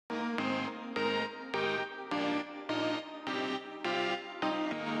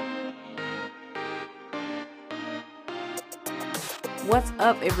What's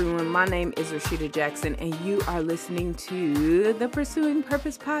up, everyone? My name is Rashida Jackson, and you are listening to the Pursuing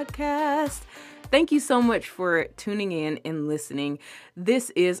Purpose podcast. Thank you so much for tuning in and listening. This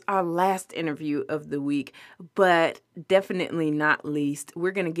is our last interview of the week, but definitely not least,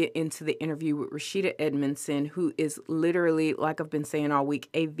 we're going to get into the interview with Rashida Edmondson, who is literally, like I've been saying all week,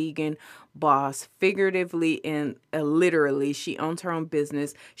 a vegan boss, figuratively and literally. She owns her own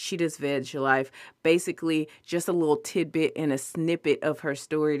business. She does Veg Life. Basically, just a little tidbit and a snippet of her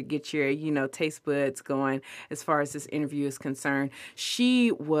story to get your, taste buds going as far as this interview is concerned.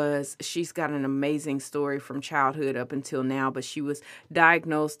 She's got an amazing story from childhood up until now, but she was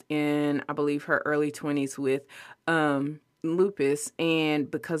diagnosed in, I believe, her early 20s with lupus, and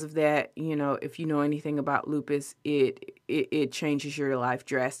because of that, if you know anything about lupus, it changes your life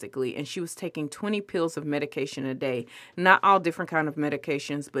drastically. And she was taking 20 pills of medication a day, not all different kind of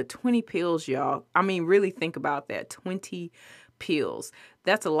medications, but 20 pills, y'all. I mean, really think about that. 20 pills.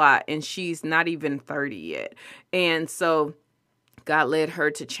 That's a lot, and she's not even 30 yet. And so God led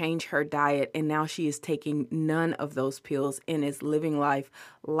her to change her diet, and now she is taking none of those pills and is living life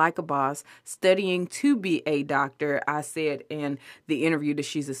like a boss, studying to be a doctor. I said in the interview that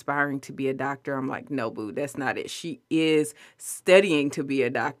she's aspiring to be a doctor. I'm like, no, boo, that's not it. She is studying to be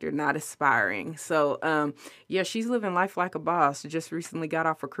a doctor, not aspiring. So, she's living life like a boss. Just recently got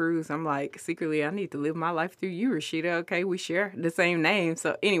off a cruise. I'm like, secretly, I need to live my life through you, Rashida. Okay, we share the same name.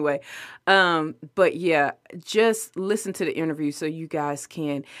 So anyway, but yeah, just listen to the interview so you guys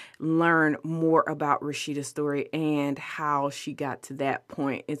can learn more about Rashida's story and how she got to that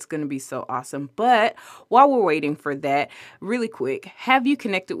point. It's going to be so awesome. But while we're waiting for that, really quick, have you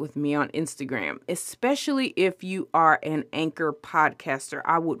connected with me on Instagram? Especially if you are an Anchor podcaster,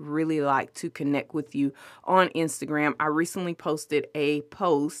 I would really like to connect with you on Instagram. I recently posted a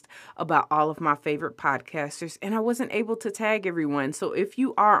post about all of my favorite podcasters, and I wasn't able to tag everyone. So if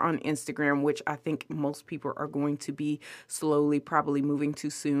you are on Instagram, which I think most people are going to be slowly probably moving to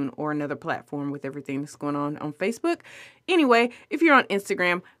soon, or another platform with everything that's going on Facebook. Anyway, if you're on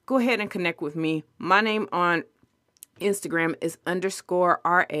Instagram, go ahead and connect with me. My name on Instagram is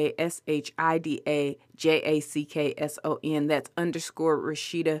 _RASHIDAJACKSON. That's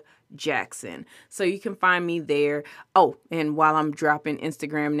 _Rashida Jackson. So you can find me there. Oh, and while I'm dropping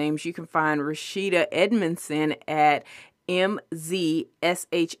Instagram names, you can find Rashida Edmondson at MZSHIDAB,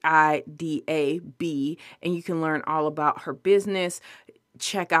 and you can learn all about her business.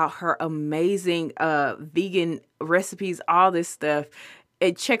 Check out her amazing vegan recipes, all this stuff.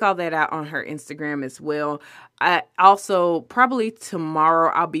 And check all that out on her Instagram as well. I also, probably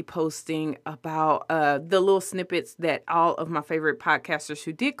tomorrow, I'll be posting about the little snippets that all of my favorite podcasters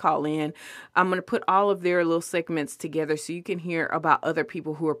who did call in. I'm going to put all of their little segments together so you can hear about other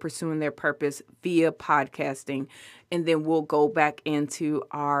people who are pursuing their purpose via podcasting. And then we'll go back into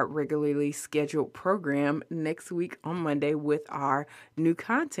our regularly scheduled program next week on Monday with our new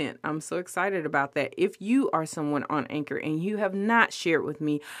content. I'm so excited about that. If you are someone on Anchor and you have not shared with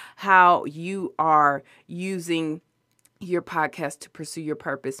me how you are using your podcast to pursue your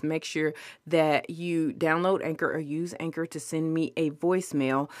purpose, make sure that you download Anchor or use Anchor to send me a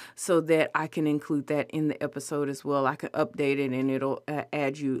voicemail so that I can include that in the episode as well. I can update it and it'll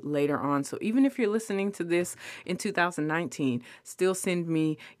add you later on. So even if you're listening to this in 2019, still send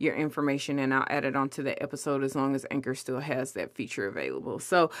me your information and I'll add it onto the episode as long as Anchor still has that feature available.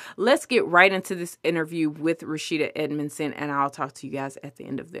 So let's get right into this interview with Rashida Edmondson, and I'll talk to you guys at the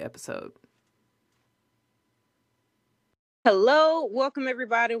end of the episode. Hello, welcome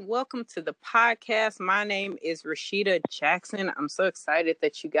everybody. Welcome to the podcast. My name is Rashida Jackson. I'm so excited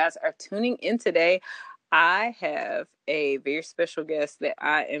that you guys are tuning in today. I have a very special guest that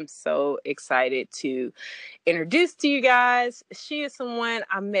I am so excited to introduce to you guys. She is someone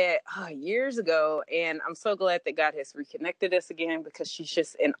I met years ago, and I'm so glad that God has reconnected us again because she's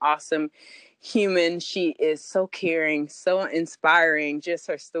just an awesome human. She is so caring, so inspiring. Just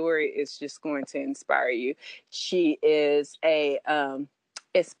her story is just going to inspire you. She is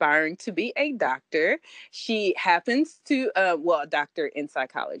aspiring to be a doctor. She happens to, a doctor in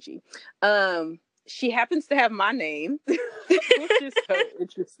psychology. She happens to have my name, which is so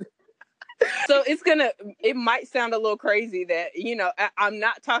interesting. So it might sound a little crazy that, I'm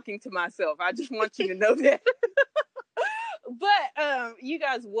not talking to myself. I just want you to know that. But you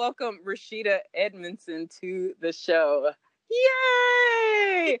guys, welcome Rashida Edmondson to the show.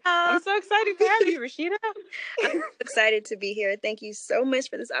 Yay! I'm so excited to have you, Rashida. I'm excited to be here. Thank you so much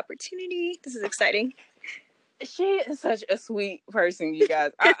for this opportunity. This is exciting. She is such a sweet person, you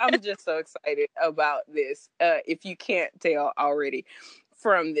guys. I'm just so excited about this, if you can't tell already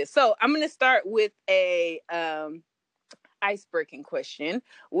from this. So I'm going to start with a ice-breaking question,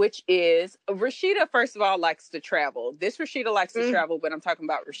 which is Rashida, first of all, likes to travel. This Rashida likes to travel, but I'm talking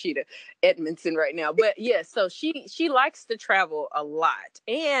about Rashida Edmondson right now. But yeah, so she likes to travel a lot.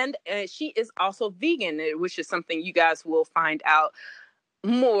 And she is also vegan, which is something you guys will find out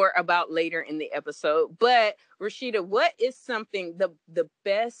more about later in the episode. But Rashida, what is something, the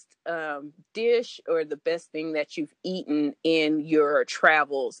best dish or the best thing that you've eaten in your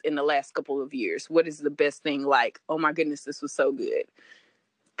travels in the last couple of years? What is the best thing, like, oh my goodness, this was so good?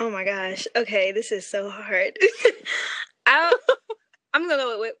 Oh my gosh. Okay, this is so hard. I'm gonna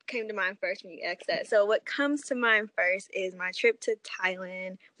go with what came to mind first when you asked that. So what comes to mind first is my trip to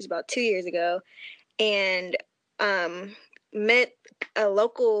Thailand, which was about 2 years ago, and met a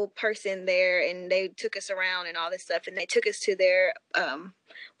local person there, and they took us around and all this stuff, and they took us to their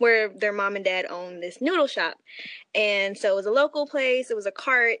where their mom and dad owned this noodle shop. And so it was a local place, it was a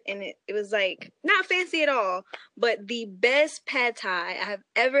cart, and it was like not fancy at all, but the best pad thai I have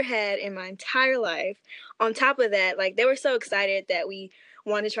ever had in my entire life. On top of that, like, they were so excited that we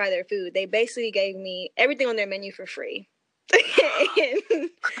wanted to try their food. They basically gave me everything on their menu for free. and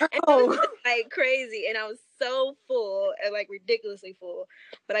it was just, like, crazy, and I was so full, like ridiculously full,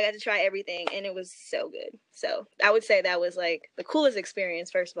 but I got to try everything, and it was so good. So I would say that was like the coolest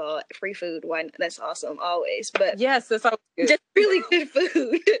experience. First of all, free food, why? That's awesome always. But yes, that's always good. Just really good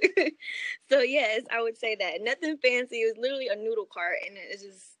food. So yes, I would say that. Nothing fancy. It was literally a noodle cart, and it's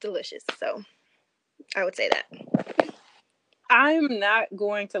just delicious. So I would say that. I'm not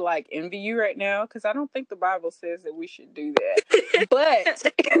going to like envy you right now, because I don't think the Bible says that we should do that. But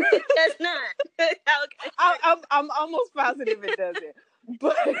that's not. I'm almost positive it doesn't.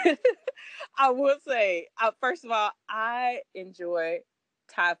 But I will say, first of all, I enjoy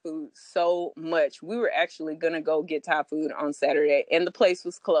Thai food so much. We were actually gonna go get Thai food on Saturday, and the place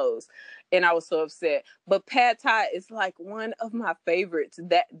was closed, and I was so upset. But pad Thai is like one of my favorites.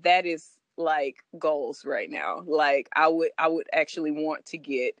 That is like goals right now. Like, I would actually want to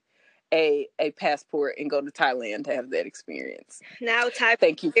get a passport and go to Thailand to have that experience. Now Thai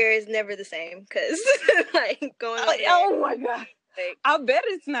Thank you. Here is never the same, because like going oh my god, like, I bet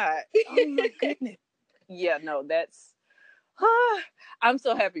it's not. Oh my goodness. Yeah, no, that's I'm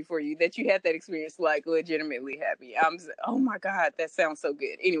so happy for you that you had that experience. Like, legitimately happy. Oh my god, that sounds so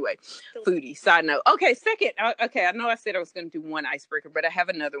good. Anyway, foodie side note. Okay, second. Okay, I know I said I was going to do one icebreaker, but I have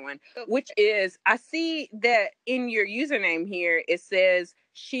another one, which is, I see that in your username here it says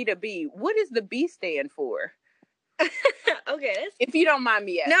Sheeta B. What does the B stand for? Okay, if you don't mind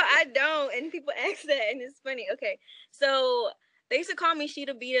me asking. No, I don't. And people ask that, and it's funny. Okay, so they used to call me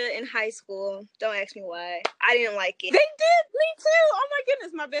Sheeta Beta in high school. Don't ask me why. I didn't like it. They did? Me too. Oh my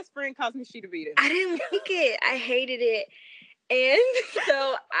goodness. My best friend calls me Sheeta Beta. I didn't like it. I hated it. And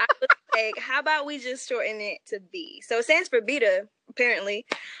so I was like, how about we just shorten it to B? So it stands for Beta, apparently.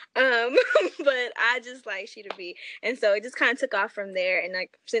 But I just like Sheeta B. And so it just kind of took off from there. And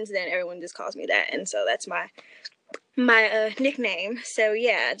like, since then, everyone just calls me that. And so that's my nickname. So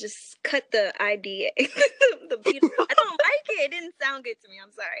yeah, just cut the ID. the Beta. I don't like it. It didn't sound good to me.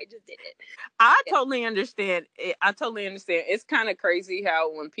 I'm sorry. I just did it. I totally understand. It's kind of crazy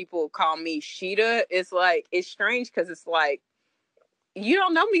how when people call me Sheeta, it's like, it's strange, because it's like, you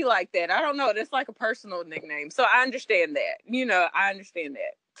don't know me like that. I don't know. That's like a personal nickname. So I understand that. I understand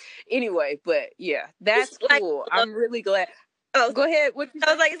that. Anyway, but yeah, that's cool. I'm really glad. Oh, go ahead. I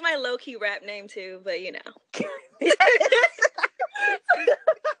was like, it's my low-key rap name too, but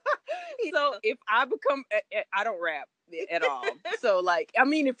So if I become, I don't rap at all. So like, I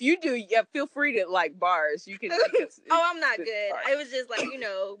mean, if you do, yeah, feel free to like bars. You can. I'm not good. It was just like,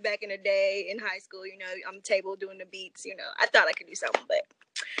 back in the day in high school, on the table doing the beats. I thought I could do something, but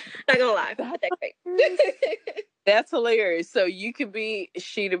not gonna lie, not that great. That's hilarious. So you could be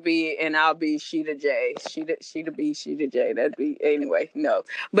Sheeta B and I'll be Sheeta J. Sheeta B, Sheeta J. That'd be, anyway, no.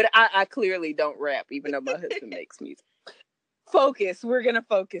 But I clearly don't rap, even though my husband makes music. Focus. We're going to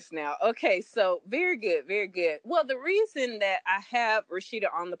focus now. Okay, so very good, very good. Well, the reason that I have Rashida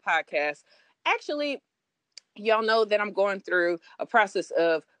on the podcast, actually, y'all know that I'm going through a process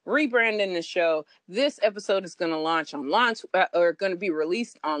of rebranding the show. This episode is going to going to be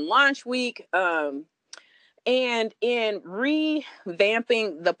released on launch week. And in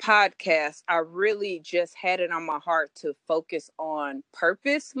revamping the podcast, I really just had it on my heart to focus on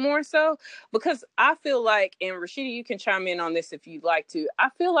purpose more so, because I feel like, and Rashida, you can chime in on this if you'd like to, I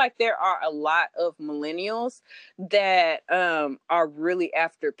feel like there are a lot of millennials that are really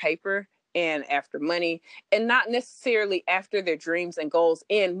after paper and after money, and not necessarily after their dreams and goals,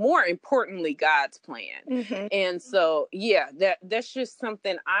 and more importantly, God's plan. Mm-hmm. And so, yeah, that's just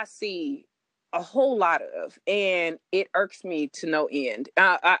something I see a whole lot of, and it irks me to no end.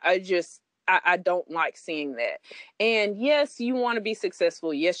 I don't like seeing that. And yes, you want to be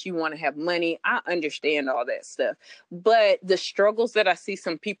successful. Yes, you want to have money. I understand all that stuff. But the struggles that I see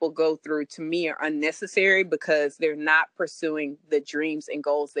some people go through, to me, are unnecessary because they're not pursuing the dreams and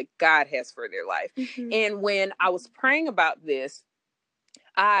goals that God has for their life. Mm-hmm. And when I was praying about this,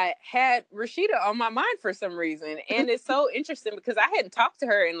 I had Rashida on my mind for some reason. And it's so interesting because I hadn't talked to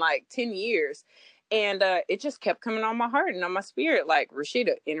her in like 10 years. And it just kept coming on my heart and on my spirit, like,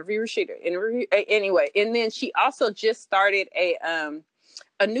 Rashida, interview. Anyway, and then she also just started a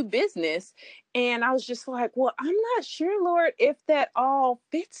new business. And I was just like, well, I'm not sure, Lord, if that all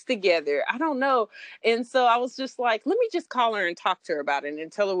fits together. I don't know. And so I was just like, let me just call her and talk to her about it and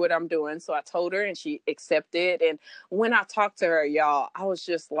tell her what I'm doing. So I told her and she accepted. And when I talked to her, y'all, I was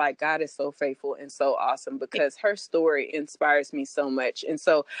just like, God is so faithful and so awesome because her story inspires me so much. And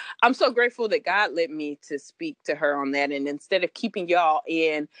so I'm so grateful that God led me to speak to her on that. And instead of keeping y'all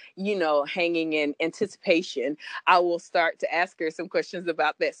in, hanging in anticipation, I will start to ask her some questions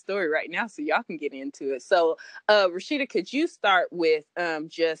about that story right now so y'all can get into it. So Rashida, could you start with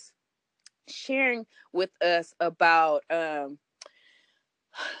just sharing with us about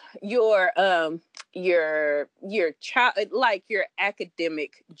your child, like your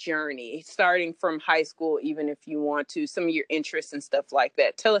academic journey, starting from high school, even if you want to, some of your interests and stuff like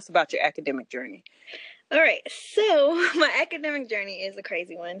that. Tell us about your academic journey. All right, so my academic journey is a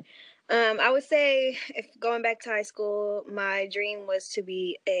crazy one. I would say, if going back to high school, my dream was to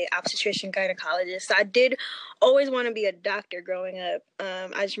be an obstetrician gynecologist. So I did always want to be a doctor growing up.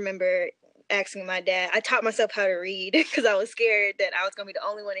 I just remember asking my dad. I taught myself how to read because I was scared that I was going to be the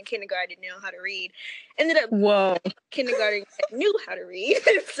only one in kindergarten to know how to read. Ended up kindergarten knew how to read.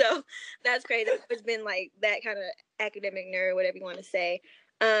 So that's crazy. It's been like that kind of academic nerd, whatever you want to say.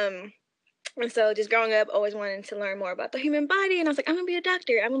 And so just growing up, always wanting to learn more about the human body. And I was like, I'm going to be a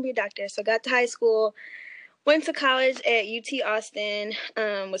doctor. So got to high school, went to college at UT Austin,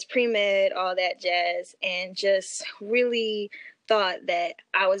 was pre-med, all that jazz, and just really thought that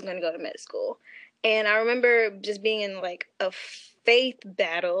I was going to go to med school. And I remember just being in like a faith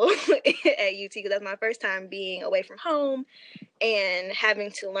battle at UT because that's my first time being away from home and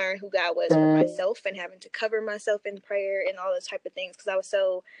having to learn who God was for myself and having to cover myself in prayer and all those type of things because I was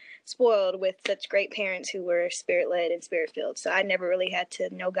so spoiled with such great parents who were spirit-led and spirit-filled. So I never really had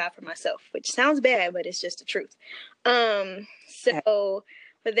to know God for myself, which sounds bad, but it's just the truth. So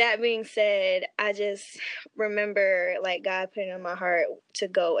with that being said, I just remember like God putting on my heart to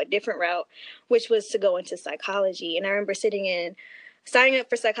go a different route, which was to go into psychology. And I remember signing up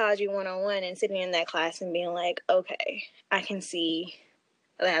for Psychology 101 and sitting in that class and being like, okay, I can see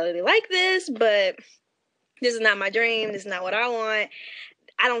that I really like this, but this is not my dream. This is not what I want.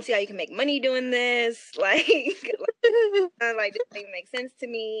 I don't see how you can make money doing this. Like this doesn't make sense to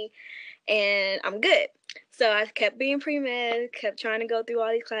me. And I'm good. So I kept being pre-med, kept trying to go through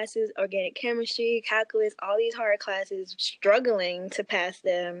all these classes, organic chemistry, calculus, all these hard classes, struggling to pass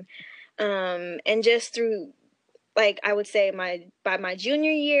them. And just through, like, I would say by my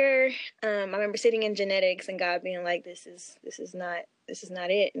junior year, I remember sitting in genetics and God being like, this is not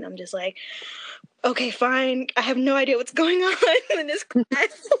it. And I'm just like, okay, fine. I have no idea what's going on in this class.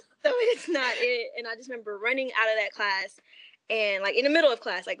 So it's not it. And I just remember running out of that class and like in the middle of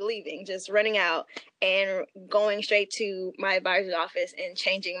class, like leaving, just running out and going straight to my advisor's office and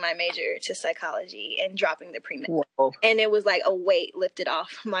changing my major to psychology and dropping the pre-med. Whoa. And it was like a weight lifted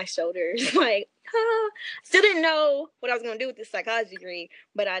off my shoulders. Like, still didn't know what I was going to do with this psychology degree,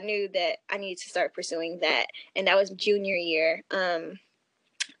 but I knew that I needed to start pursuing that. And that was junior year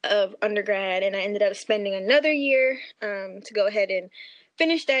of undergrad. And I ended up spending another year to go ahead and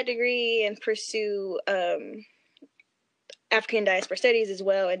finish that degree and pursue African diaspora studies as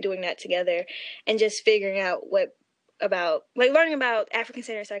well, and doing that together and just figuring out learning about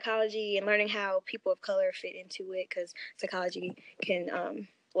African-centered psychology and learning how people of color fit into it, because psychology can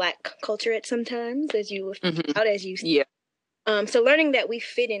lack culture at sometimes, as you see. Yeah. So learning that we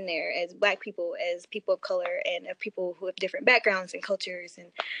fit in there as Black people, as people of color, and of people who have different backgrounds and cultures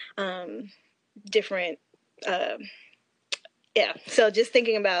and different, so just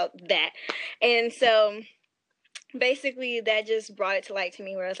thinking about that. And so basically that just brought it to light to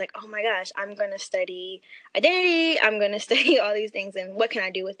me where I was like, oh my gosh, I'm going to study identity. I'm going to study all these things. And what can I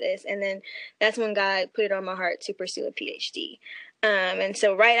do with this? And then that's when God put it on my heart to pursue a PhD. And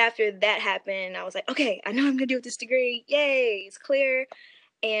so right after that happened, I was like, okay, I know I'm going to do with this degree. Yay, it's clear.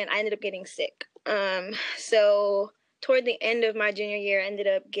 And I ended up getting sick. So toward the end of my junior year, I ended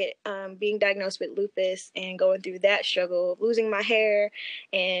up being diagnosed with lupus and going through that struggle, losing my hair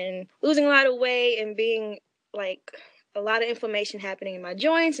and losing a lot of weight and being like a lot of inflammation happening in my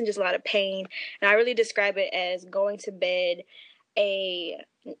joints and just a lot of pain. And I really describe it as going to bed at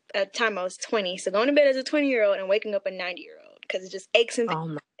the time I was 20. So going to bed as a 20-year-old and waking up a 90-year-old because it just aches and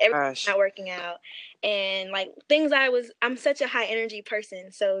pains. Everything's not working out. And like I'm such a high energy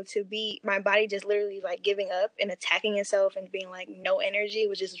person. So my body just literally like giving up and attacking itself and being like no energy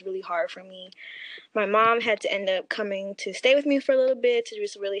was just really hard for me. My mom had to end up coming to stay with me for a little bit to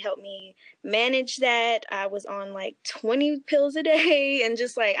just really help me manage that. I was on like 20 pills a day and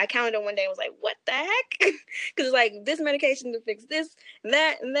just like I counted on one day and was like, what the heck? Because like this medication to fix this and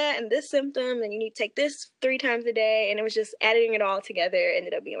that and this symptom, and you need to take this 3 times a day. And it was just adding it all together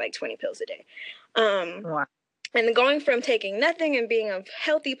ended up being like 20 pills a day. Wow. And going from taking nothing and being a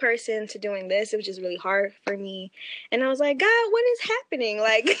healthy person to doing this, it was just really hard for me. And I was like, God, what is happening?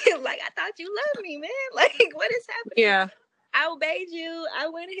 Like, like I thought you loved me, man. Like, what is happening? Yeah. I obeyed you. I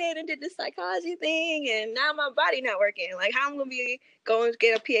went ahead and did the psychology thing, and now my body not working. Like, how I'm gonna be going to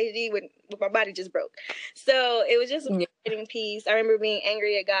get a PhD with my body just broke? So it was just a frustrating piece. I remember being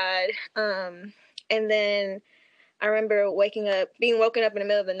angry at God, and then I remember being woken up in the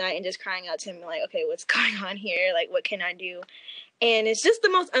middle of the night and just crying out to him, like, okay, what's going on here? Like, what can I do? And it's just the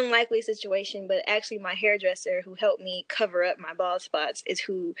most unlikely situation, but actually my hairdresser who helped me cover up my bald spots is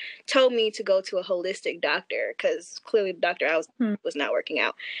who told me to go to a holistic doctor because clearly the doctor I was not working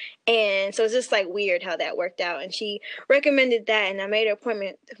out. And so it's just like weird how that worked out. And she recommended that, and I made an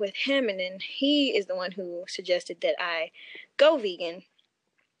appointment with him, and then he is the one who suggested that I go vegan.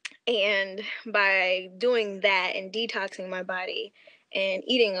 And by doing that and detoxing my body and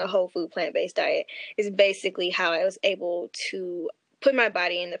eating a whole food plant-based diet is basically how I was able to put my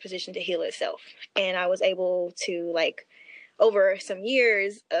body in the position to heal itself. And I was able to, like, over some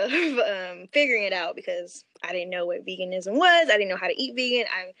years of figuring it out, because I didn't know what veganism was. I didn't know how to eat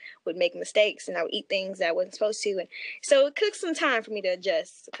vegan. I would make mistakes and I would eat things that I wasn't supposed to. And so it took some time for me to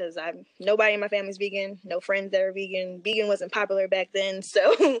adjust because nobody in my family's vegan, no friends that are vegan. Vegan wasn't popular back then.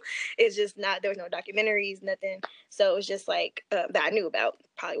 So it's just there was no documentaries, nothing. So it was just like that I knew about,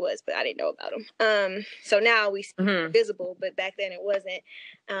 probably was, but I didn't know about them. So now we see it visible, but back then it wasn't.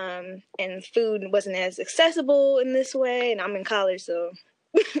 And food wasn't as accessible in this way. And I'm in college, so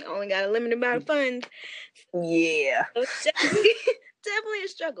I only got a limited amount of funds. Yeah. So it's definitely a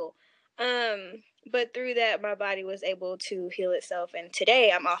struggle. But through that, my body was able to heal itself. And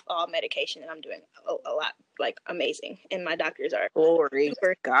today I'm off all medication and I'm doing a lot, like, amazing. And my doctors are glory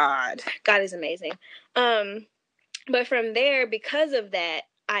to God. God is amazing. But from there, because of that,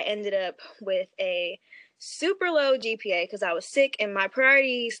 I ended up with a super low GPA because I was sick, and my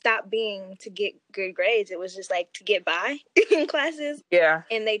priority stopped being to get good grades. It was just like to get by in classes. Yeah.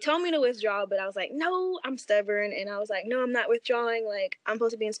 And they told me to withdraw, but I was like, no, I'm stubborn. And I was like, no, I'm not withdrawing. Like, I'm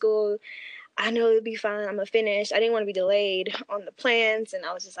supposed to be in school. I know it'll be fine. I'm gonna finish. I didn't want to be delayed on the plans. And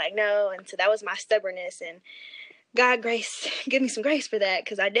I was just like, no. And so that was my stubbornness. And God give me some grace for that,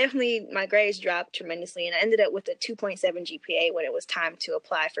 because my grades dropped tremendously, and I ended up with a 2.7 GPA when it was time to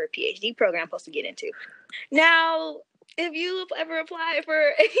apply for a PhD program I'm supposed to get into. Now, if you ever apply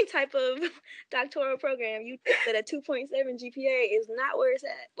for any type of doctoral program, you think that a 2.7 GPA is not where it's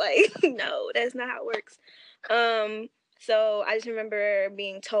at. Like, no, that's not how it works. So I just remember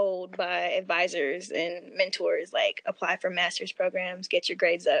being told by advisors and mentors, like, apply for master's programs, get your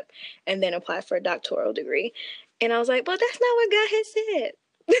grades up, and then apply for a doctoral degree. And I was like, well, that's not what God had said.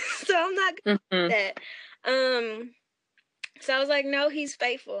 So I'm not going to do that. So I was like, no, he's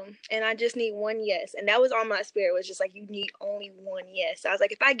faithful. And I just need one yes. And that was on my spirit. It was just like, you need only one yes. So I was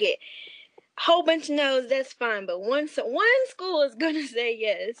like, if I get a whole bunch of no's, that's fine. But one school is going to say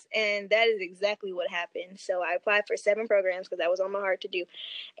yes. And that is exactly what happened. So I applied for 7 programs because that was on my heart to do.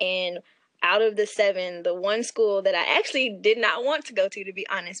 And out of the 7, the one school that I actually did not want to go to be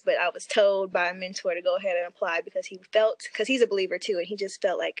honest, but I was told by a mentor to go ahead and apply because he's a believer too. And he just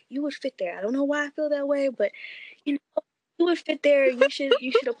felt like you would fit there. I don't know why I feel that way, but you would fit there. You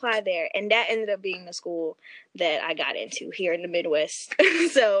should apply there. And that ended up being the school that I got into here in the Midwest.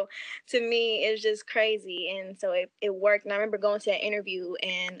 So to me, it was just crazy. And so it worked. And I remember going to that interview,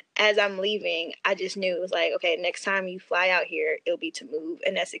 and as I'm leaving, I just knew it was like, okay, next time you fly out here, it'll be to move.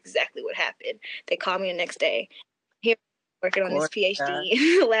 And that's exactly what happened. They called me the next day. Here, working on this PhD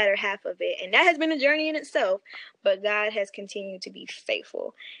in the latter half of it. And that has been a journey in itself, but God has continued to be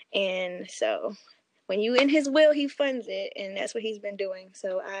faithful. And so when you in his will, he funds it, and that's what he's been doing.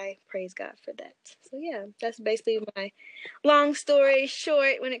 So I praise God for that. So yeah, that's basically my long story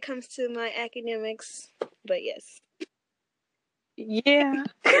short when it comes to my academics. But yes. Yeah.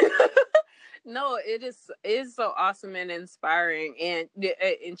 No, it is so awesome and inspiring, and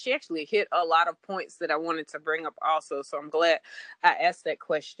she actually hit a lot of points that I wanted to bring up also. So I'm glad I asked that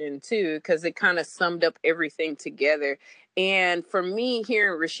question too, because it kind of summed up everything together. And for me,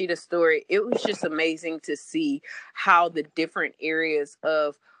 hearing Rashida's story, it was just amazing to see how the different areas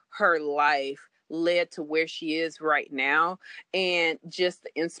of her life led to where she is right now, and just the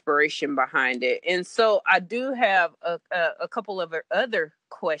inspiration behind it. And so I do have a couple of other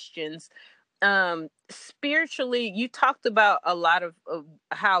questions. Spiritually, you talked about a lot of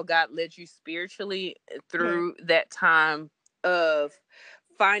how God led you spiritually through that time of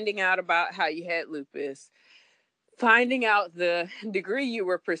finding out about how you had lupus, finding out the degree you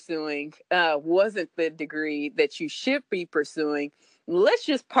were pursuing wasn't the degree that you should be pursuing. Let's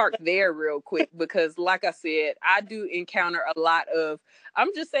just park there real quick, because like I said, I do encounter a lot of,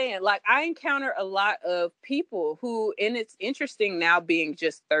 I'm just saying, like, I encounter a lot of people who, and it's interesting now being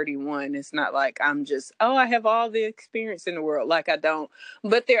just 31. It's not like I'm just, oh, I have all the experience in the world. Like, I don't.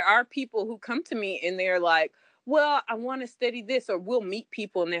 But there are people who come to me and they're like, well, I want to study this, or we'll meet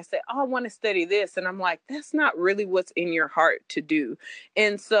people and they say, oh, I want to study this. And I'm like, that's not really what's in your heart to do.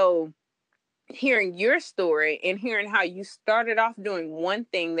 And so hearing your story and hearing how you started off doing one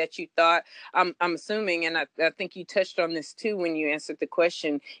thing that you thought, I'm assuming, and I think you touched on this too when you answered the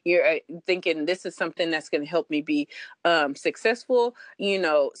question, you're thinking this is something that's going to help me be successful,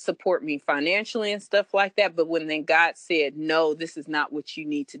 support me financially and stuff like that. But when then God said, no, this is not what you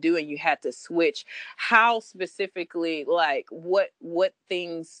need to do, and you had to switch, how specifically, like what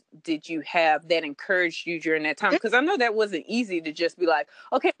things did you have that encouraged you during that time? Because I know that wasn't easy to just be like,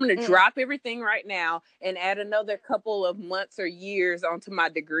 okay, I'm going to drop everything right now and add another couple of months or years onto my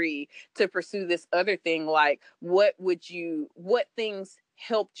degree to pursue this other thing. Like, what things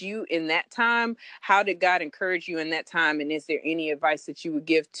helped you in that time? How did God encourage you in that time? And is there any advice that you would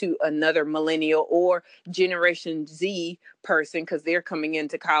give to another millennial or Generation Z person, because they're coming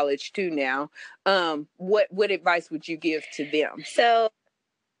into college too now? What advice would you give to them? So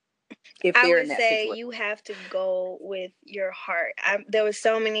if I they're would in that say situation? you have to go with your heart. There were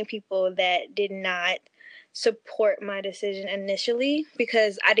so many people that did not support my decision initially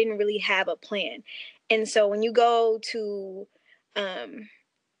because I didn't really have a plan. And so when you go to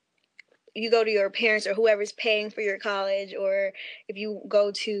your parents or whoever's paying for your college, or if you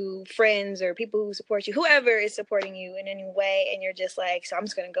go to friends or people who support you, whoever is supporting you in any way, and you're just like, so I'm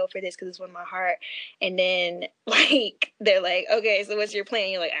just gonna go for this because it's one my heart. And then like they're like, okay, so what's your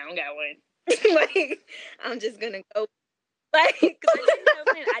plan? You're like, I don't got one. Like, I'm just gonna go. Like, because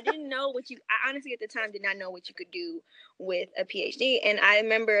I didn't know I honestly at the time did not know what you could do with a PhD. And I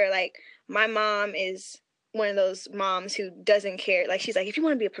remember, like, my mom is one of those moms who doesn't care. Like, she's like, if you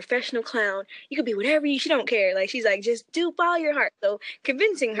want to be a professional clown, you could be whatever she don't care. Like, she's like, just follow your heart. So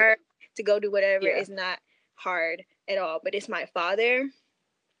convincing her to go do whatever is not hard at all. But it's my father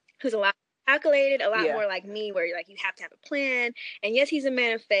who's a lot calculated, a lot more like me, where like you have to have a plan. And yes, he's a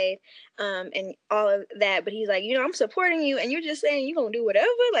man of faith, and all of that, but he's like, I'm supporting you, and you're just saying you're gonna do whatever.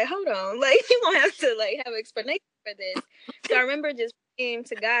 Like, hold on, like you're gonna have to like have an explanation for this. So I remember just praying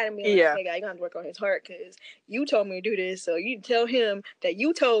to God and being like, okay, God, you're gonna have to work on his heart, because you told me to do this, so you tell him that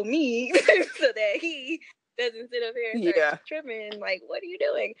you told me so that he doesn't sit up here and start tripping. Like, what are you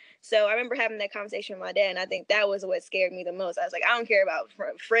doing? So I remember having that conversation with my dad, and I think that was what scared me the most. I was like, I don't care about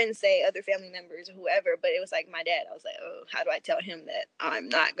friends say, other family members, or whoever, but it was like my dad. I was like, oh, how do I tell him that I'm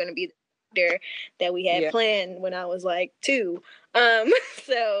not going to be the doctor that we had planned when I was like 2?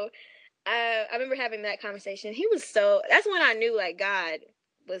 So I remember having that conversation. That's when I knew like God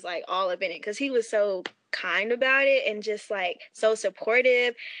was like all up in it, because he was so kind about it and just like so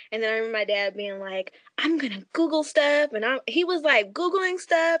supportive. And then I remember my dad being like, I'm gonna Google stuff, and he was like Googling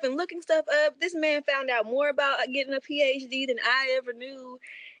stuff and looking stuff up. This man found out more about getting a PhD than I ever knew.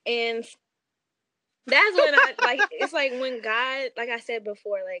 And that's when I like, it's like when God, like I said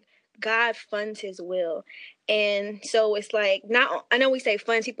before, like God funds his will. And so it's like, I know we say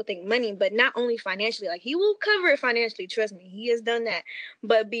funds, people think money, but not only financially, like he will cover it financially. Trust me, he has done that.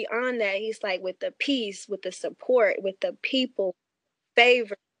 But beyond that, he's like with the peace, with the support, with the people,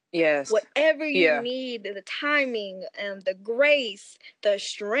 favor. Yes. Whatever you need, the timing and the grace, the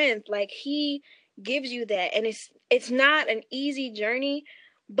strength, like he gives you that. And it's not an easy journey,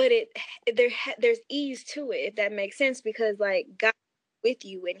 but there's ease to it, if that makes sense, because like God with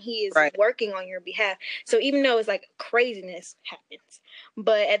you and he is working on your behalf. So even though it's like craziness happens,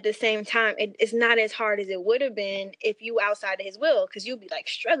 but at the same time it's not as hard as it would have been if you outside of his will, because you'll be like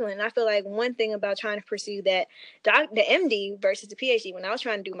struggling. And I feel like one thing about trying to pursue that the MD versus the PhD, when I was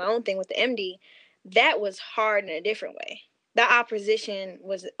trying to do my own thing with the MD, that was hard in a different way. the opposition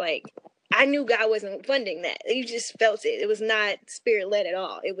was like, I knew God wasn't funding that. You just felt it. It was not spirit led at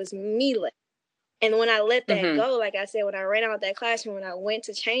all. It was me led. And when I let that go, like I said, when I ran out of that classroom, when I went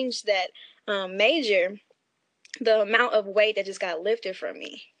to change that major, the amount of weight that just got lifted from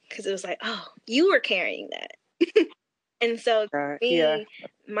me, because it was like, oh, you were carrying that. And so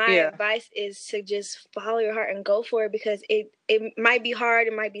my advice is to just follow your heart and go for it, because it might be hard.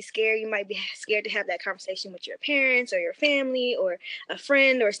 It might be scary. You might be scared to have that conversation with your parents or your family or a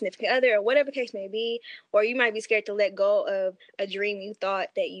friend or a significant other or whatever the case may be. Or you might be scared to let go of a dream you thought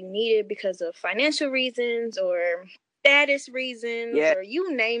that you needed because of financial reasons or status reasons or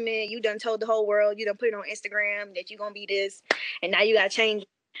you name it. You done told the whole world, you done put it on Instagram that you're going to be this, and now you got to change.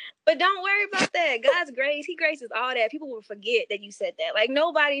 But don't worry about that. God's grace, he graces all that. People will forget that you said that. Like,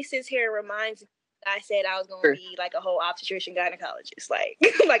 nobody sits here and reminds me I said I was going to be like a whole obstetrician gynecologist. Like,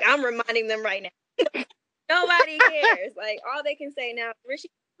 like I'm reminding them right now. Nobody cares. Like, all they can say now, Rashida,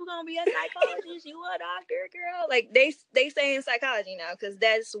 you going to be a psychologist? You a doctor, girl? Like, they say in psychology now, because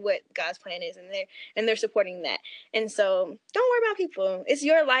that's what God's plan is, and they're supporting that. And so don't worry about people. It's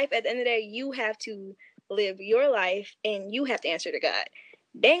your life. At the end of the day, you have to live your life, and you have to answer to God.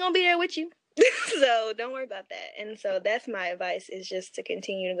 They ain't gonna be there with you. So don't worry about that. And so that's my advice, is just to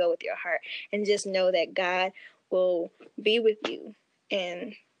continue to go with your heart and just know that God will be with you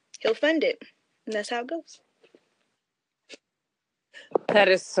and he'll fund it. And that's how it goes. That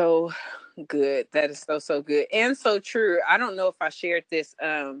is so good. That is so good. And so true. I don't know if I shared this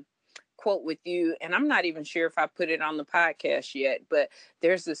quote with you, and I'm not even sure if I put it on the podcast yet, but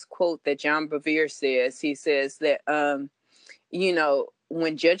there's this quote that John Bevere says. He says that,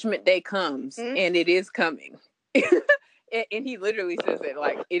 when judgment day comes, and it is coming, and he literally says it,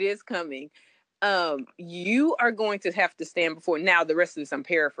 like, it is coming, you are going to have to stand before, now the rest of this I'm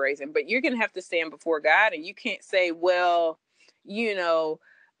paraphrasing, but you're going to have to stand before God, and you can't say, well,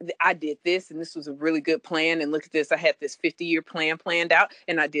 I did this and this was a really good plan, and look at this, I had this 50-year plan planned out,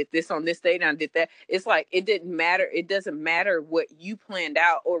 and I did this on this date, and I did that. It's like, it didn't matter. It doesn't matter what you planned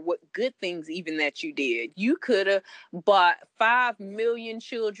out or what good things even that you did. You could have bought 5 million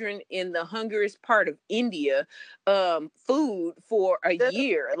children in the hungriest part of India food for a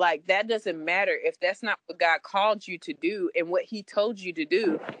year. Like, that doesn't matter. If that's not what God called you to do and what he told you to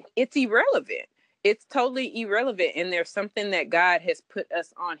do, it's irrelevant. It's totally irrelevant. And there's something that God has put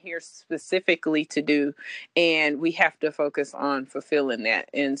us on here specifically to do. And we have to focus on fulfilling that.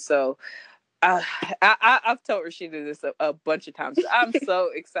 And so I've told Rashida this a bunch of times. I'm so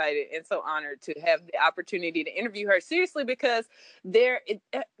excited and so honored to have the opportunity to interview her. Seriously, because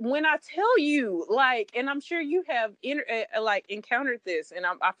when I tell you, like, and I'm sure you have encountered this, and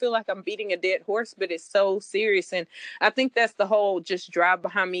I feel like I'm beating a dead horse, but it's so serious. And I think that's the whole just drive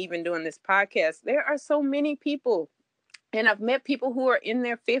behind me even doing this podcast. There are so many people. And I've met people who are in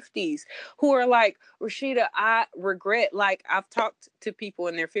their 50s who are like, Rashida, I regret, like, I've talked to people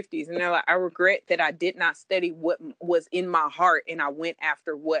in their 50s and they're like, I regret that I did not study what was in my heart, and I went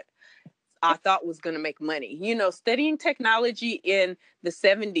after what I thought was going to make money. Studying technology in the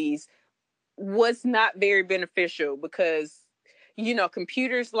 70s was not very beneficial, because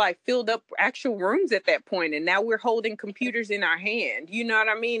computers like filled up actual rooms at that point. And now we're holding computers in our hand, you know what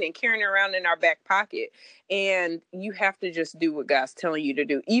I mean? And carrying around in our back pocket. And you have to just do what God's telling you to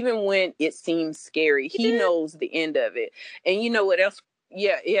do, even when it seems scary. He knows the end of it. And you know what else?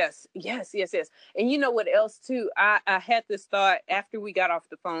 Yes. And you know what else too? I had this thought after we got off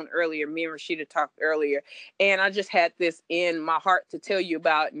the phone earlier. Me and Rashida talked earlier, and I just had this in my heart to tell you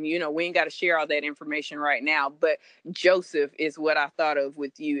about. And we ain't got to share all that information right now, but Joseph is what I thought of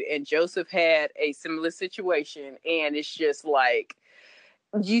with you. And Joseph had a similar situation, and it's just like,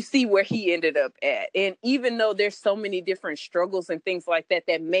 you see where he ended up at. And even though there's so many different struggles and things like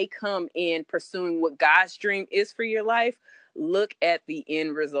that may come in pursuing what God's dream is for your life, look at the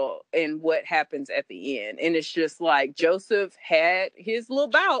end result and what happens at the end. And it's just like, Joseph had his little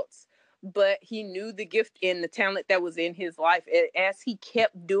bouts, but he knew the gift and the talent that was in his life as he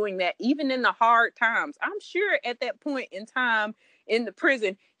kept doing that, even in the hard times. I'm sure at that point in time in the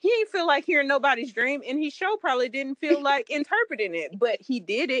prison, he didn't feel like hearing nobody's dream, and he sure probably didn't feel like interpreting it, but he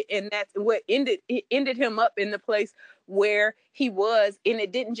did it, and that's what ended him up in the place where he was. And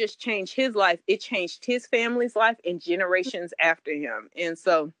it didn't just change his life, it changed his family's life and generations after him. And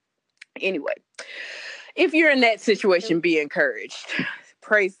so anyway, if you're in that situation, be encouraged.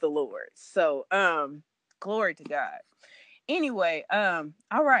 Praise the Lord. So glory to God. Anyway,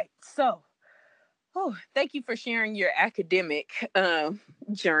 all right, so thank you for sharing your academic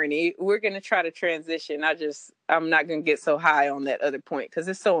journey. We're going to try to transition. I'm not going to get so high on that other point because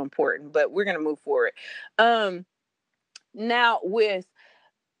it's so important, but we're going to move forward. Now, with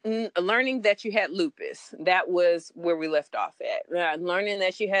learning that you had lupus, that was where we left off at. Learning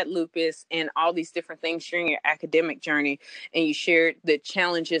that you had lupus and all these different things during your academic journey, and you shared the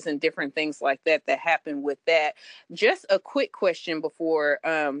challenges and different things like that that happened with that. Just a quick question before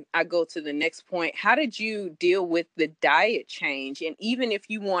I go to the next point. How did you deal with the diet change? And even if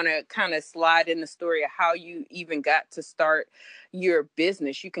you want to kind of slide in the story of how you even got to start your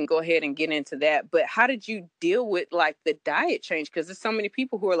business, you can go ahead and get into that. But how did you deal with like the diet change? Because there's so many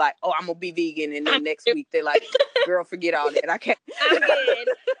people who are like, oh, I'm gonna be vegan, and then next week they're like, girl, forget all that, I can't. I'm good.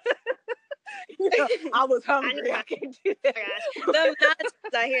 I was hungry, I can't do that.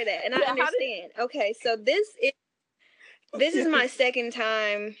 I hear that, and I understand. Okay, so this is my second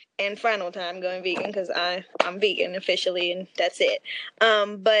time and final time going vegan, because I'm vegan officially, and that's it.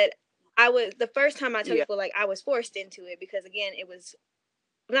 But the first time I told people, like, I was forced into it, because again, it was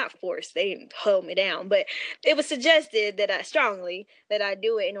not forced. They didn't hold me down, but it was suggested that I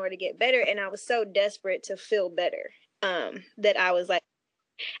do it in order to get better. And I was so desperate to feel better, that I was like,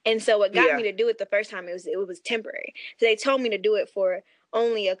 and so what got me to do it the first time, it was temporary. So they told me to do it for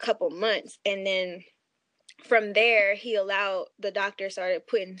only a couple months. And then from there, the doctor started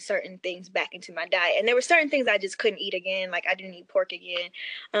putting certain things back into my diet. And there were certain things I just couldn't eat again. Like, I didn't eat pork again.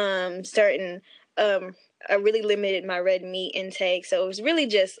 I really limited my red meat intake. So it was really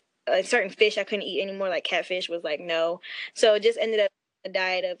just certain fish I couldn't eat anymore. Like catfish was like, no. So it just ended up a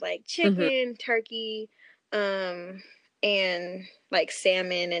diet of like chicken, turkey, and like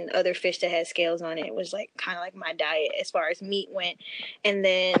salmon and other fish that had scales on it. It was like kind of like my diet as far as meat went. And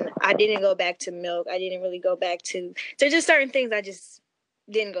then I didn't go back to milk. I didn't really go back to, so just certain things I just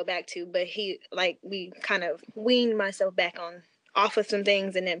didn't go back to. But we kind of weaned myself back off of some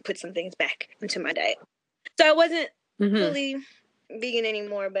things, and then put some things back into my diet. So I wasn't fully vegan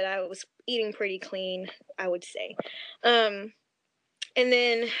anymore, but I was eating pretty clean, I would say. And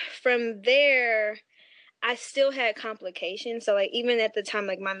then from there, I still had complications. So like, even at the time,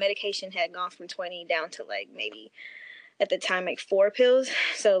 like, my medication had gone from 20 down to like maybe at the time like 4 pills.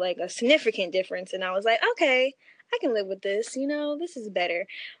 So like a significant difference. And I was like, okay, I can live with this, this is better.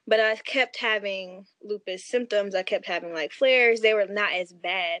 But I kept having lupus symptoms. I kept having like flares. They were not as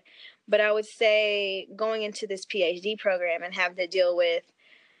bad. But I would say going into this PhD program and having to deal with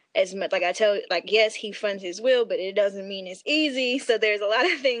as much, like I tell, like, yes, he funds his will, but it doesn't mean it's easy. So there's a lot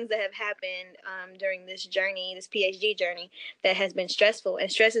of things that have happened during this journey, this PhD journey, that has been stressful.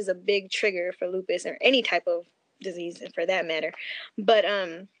 And stress is a big trigger for lupus, or any type of disease for that matter. But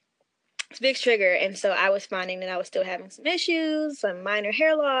it's a big trigger. And so I was finding that I was still having some issues, some minor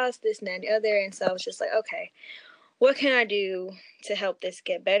hair loss, this and that and the other. And so I was just like, okay, what can I do to help this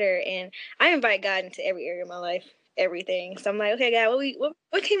get better? And I invite God into every area of my life, everything. So I'm like, okay, God,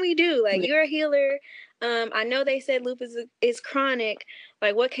 what can we do? Like, you're a healer. I know they said lupus is chronic.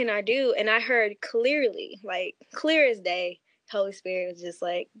 Like, what can I do? And I heard clearly, like clear as day, Holy Spirit was just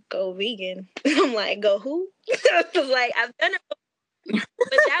like, go vegan. I'm like, go who? I was like, I've done it, but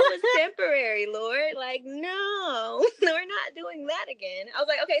that was temporary, Lord. Like, no, we're not doing that again. I was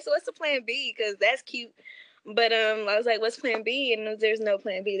like, okay, so what's the plan B? Because that's cute. But I was like, what's plan B? And there's no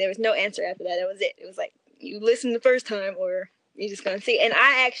plan B. There was no answer after that. That was it. It was like, you listen the first time, or you're just going to see. And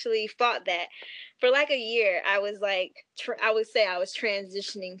I actually fought that for like a year. I was like, I would say I was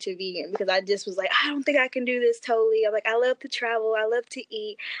transitioning to vegan, because I just was like, I don't think I can do this totally. I'm like, I love to travel. I love to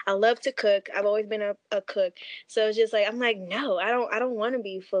eat. I love to cook. I've always been a cook. So it's just like, I'm like, no, I don't want to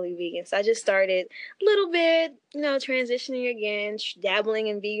be fully vegan. So I just started a little bit, transitioning again, dabbling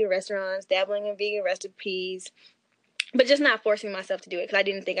in vegan restaurants, dabbling in vegan recipes, but just not forcing myself to do it, because I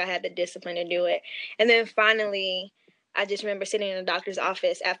didn't think I had the discipline to do it. And then finally, I just remember sitting in a doctor's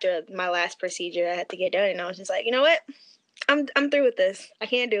office after my last procedure I had to get done, and I was just like, you know what? I'm through with this. I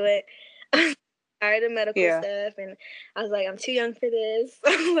can't do it. I'm tired of medical stuff, and I was like, I'm too young for this.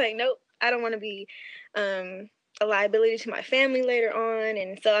 I was like, nope, I don't want to be a liability to my family later on.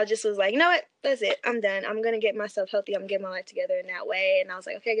 And so I just was like, you know what? That's it. I'm done. I'm going to get myself healthy. I'm going to get my life together in that way. And I was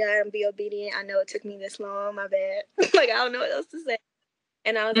like, okay, God, I'm be obedient. I know it took me this long. My bad. Like, I don't know what else to say.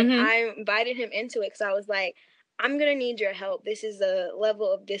 And I was like, I invited him into it, because I was like, I'm going to need your help. This is a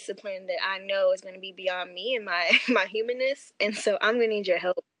level of discipline that I know is going to be beyond me and my humanness. And so I'm going to need your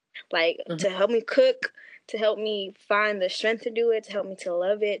help, like, to help me cook, to help me find the strength to do it, to help me to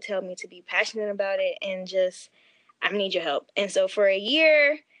love it, to help me to be passionate about it, and just, I need your help. And so for a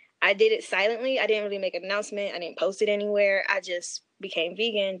year, I did it silently. I didn't really make an announcement. I didn't post it anywhere. I just became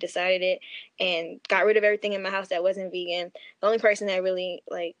vegan, decided it, and got rid of everything in my house that wasn't vegan. The only person that I really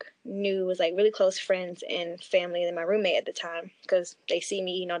knew was really close friends and family, and my roommate at the time, because they see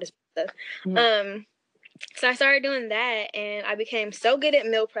me eating all this stuff. So I started doing that, and I became so good at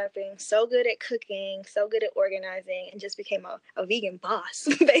meal prepping, so good at cooking, so good at organizing, and just became a vegan boss,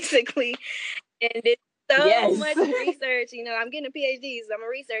 basically. And did so much research. You know, I'm getting a PhD, so I'm a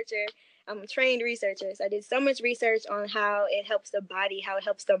researcher. I'm a trained researcher. So I did so much research on how it helps the body, how it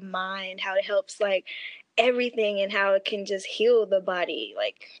helps the mind, how it helps like everything, and how it can just heal the body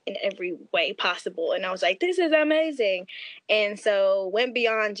like in every way possible. And I was like, this is amazing. And so went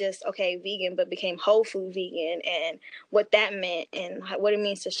beyond just okay vegan, but became whole food vegan, and what that meant, and what it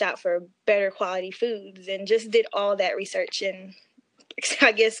means to shop for better quality foods, and just did all that research, and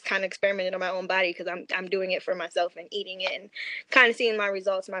I guess kind of experimented on my own body, because I'm doing it for myself and eating it, and kind of seeing my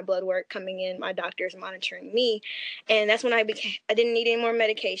results, my blood work coming in, my doctors monitoring me. And that's when I didn't need any more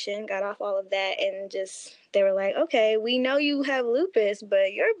medication, got off all of that, and just they were like, okay, we know you have lupus,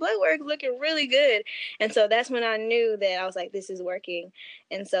 but your blood work's looking really good. And so that's when I knew that I was like, this is working.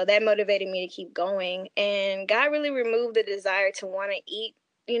 And so that motivated me to keep going. And God really removed the desire to want to eat,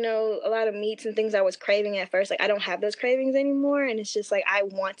 you know, a lot of meats and things I was craving at first. Like, I don't have those cravings anymore. And it's just like, I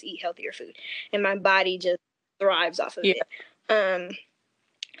want to eat healthier food, and my body just thrives off of it.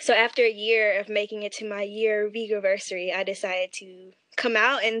 So after a year of making it to my year veganiversary, I decided to come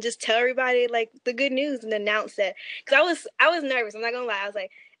out and just tell everybody like the good news and announce that, because I was nervous. I'm not gonna lie. I was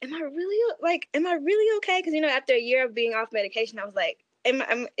like, am I really okay? Because, you know, after a year of being off medication, I was like,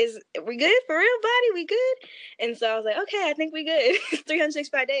 is we good for real, body? We good? And so I was like, okay, I think we good.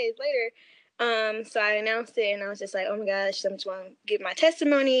 365 days later. So I announced it, and I was just like, oh my gosh, I just want to give my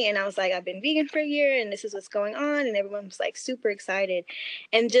testimony. And I was like, I've been vegan for a year, and this is what's going on. And everyone was like super excited.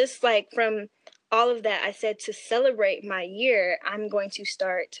 And just like from all of that, I said, to celebrate my year, I'm going to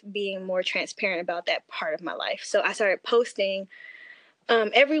start being more transparent about that part of my life. So I started posting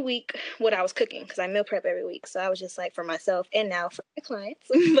every week what I was cooking, because I meal prep every week. So I was just like, for myself and now for my clients.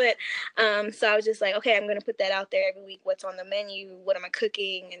 But so I was just like, okay, I'm going to put that out there every week. What's on the menu? What am I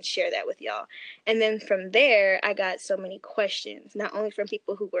cooking? And share that with y'all. And then from there, I got so many questions, not only from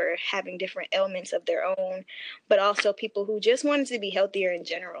people who were having different ailments of their own, but also people who just wanted to be healthier in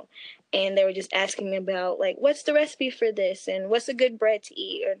general. And they were just asking me about like, what's the recipe for this? And what's a good bread to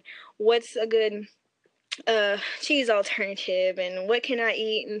eat? And what's a good cheese alternative, and what can I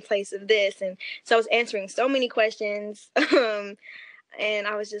eat in place of this? And so I was answering so many questions. And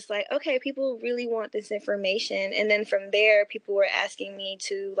I was just like, okay, people really want this information. And then from there, people were asking me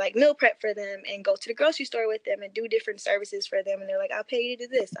to like meal prep for them and go to the grocery store with them and do different services for them. And they're like, I'll pay you to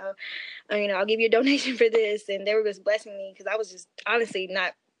do this. I'll give you a donation for this. And they were just blessing me, because I was just honestly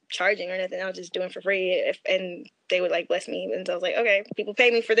not charging or nothing. I was just doing for free. And they would like bless me. And so I was like, okay, people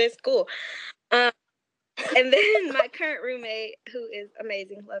pay me for this. Cool. And then my current roommate, who is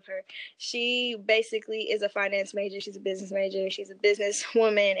amazing, love her. She basically is a finance major. She's a business major. She's a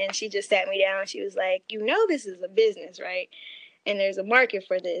businesswoman. And she just sat me down. She was like, you know, this is a business, right? And there's a market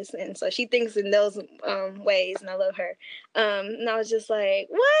for this. And so she thinks in those ways, and I love her. And I was just like,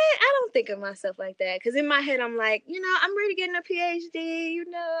 what? I don't think of myself like that. Because in my head, I'm like, you know, I'm ready to get a PhD. You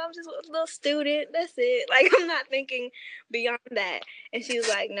know, I'm just a little student. That's it. Like, I'm not thinking beyond that. And she was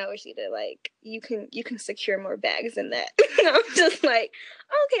like, no, Rashida, like, you can secure more bags than that. And I'm just like,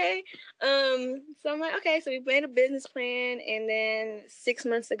 okay. So I'm like, okay. So we made a business plan. And then 6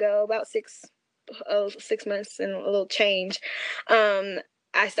 months ago, about 6 months and a little change,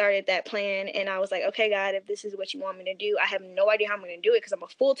 I started that plan, and I was like, okay, God, if this is what you want me to do, I have no idea how I'm going to do it, because I'm a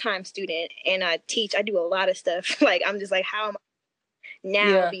full-time student and I do a lot of stuff. Like, I'm just like, how am I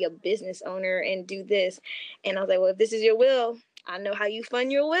now be a business owner and do this? And I was like, well, if this is your will, I know how you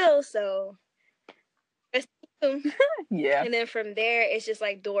fund your will, so yeah. And then from there, it's just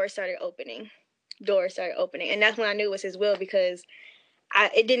like doors started opening, and that's when I knew it was his will, because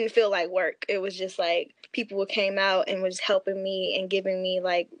it didn't feel like work. It was just like people came out and was helping me and giving me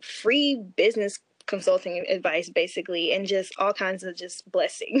like free business consulting advice, basically, and just all kinds of just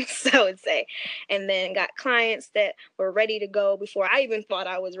blessings, I would say. And then got clients that were ready to go before I even thought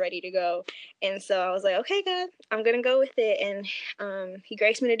I was ready to go. And so I was like, okay, God, I'm going to go with it. And he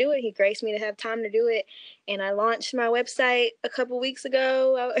graced me to do it. He graced me to have time to do it. And I launched my website a couple weeks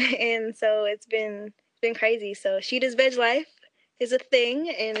ago. And so it's been crazy. So Sheeta's Veg Life is a thing,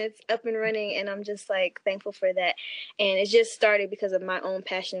 and it's up and running, and I'm just like thankful for that. And it just started because of my own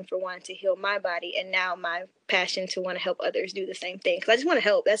passion for wanting to heal my body, and now my passion to want to help others do the same thing, because I just want to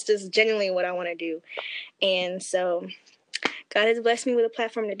help. That's just genuinely what I want to do. And so God has blessed me with a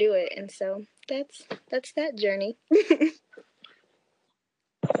platform to do it, and so that's that journey.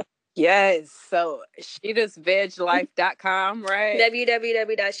 Yes. So shidasveglife.com, right?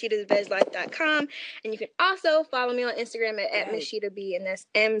 www.shidasveglife.com. And you can also follow me on Instagram at Yes. MzShidaB, and that's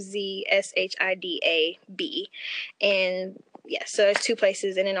MzShidab. And yeah, so there's 2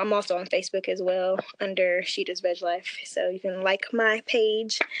 places. And then I'm also on Facebook as well under Shida's Veg Life. So you can like my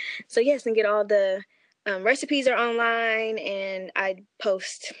page. So yes, and get all the recipes are online, and I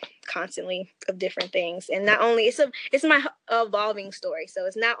post constantly of different things. And not only it's my evolving story, so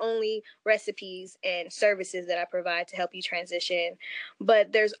it's not only recipes and services that I provide to help you transition,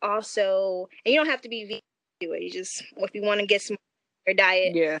 but there's also, and you don't have to be vegan, you just, if you want to get some your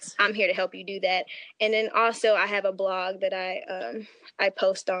diet, Yes. I'm here to help you do that. And then also I have a blog that I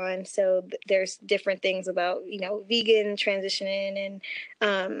post on, so there's different things about vegan transitioning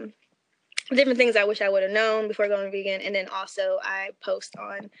and different things I wish I would have known before going vegan. And then also I post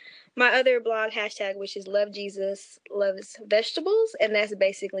on my other blog hashtag, which is Love Jesus Loves Vegetables. And that's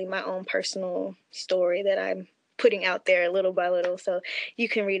basically my own personal story that I'm putting out there little by little. So you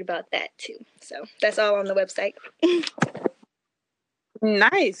can read about that too. So that's all on the website.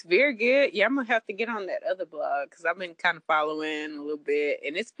 Nice. Very good. Yeah, I'm going to have to get on that other blog because I've been kind of following a little bit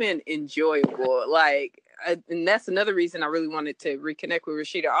and it's been enjoyable. Like, and that's another reason I really wanted to reconnect with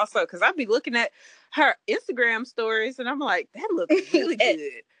Rashida also, because I'd be looking at her Instagram stories and I'm like, that looks really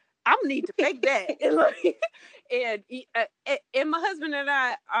good. I'm gonna need to make that. And my husband and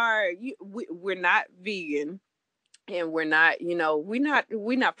I we're not vegan. And we're not,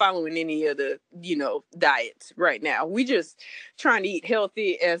 we're not following any of the, diets right now. We just trying to eat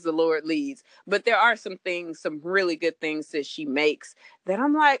healthy as the Lord leads. But there are some really good things that she makes that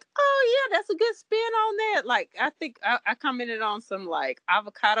I'm like, oh yeah, that's a good spin on that. Like, I think I commented on some like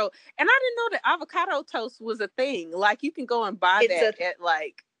avocado, and I didn't know that avocado toast was a thing. Like, you can go and buy that at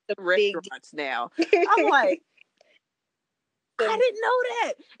like restaurants now. I'm like, I didn't know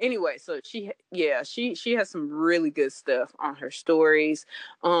that. Anyway, so she has some really good stuff on her stories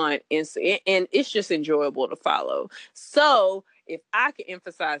on Insta, and it's just enjoyable to follow. So if I can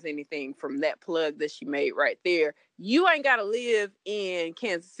emphasize anything from that plug that she made right there, you ain't got to live in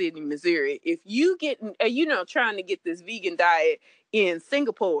Kansas City, Missouri. If you get, trying to get this vegan diet in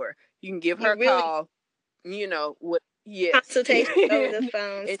Singapore, you can give her a call. Yes. Consultation over the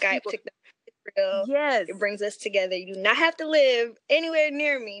phone, Skype, TikTok. Real. Yes. It brings us together. You do not have to live anywhere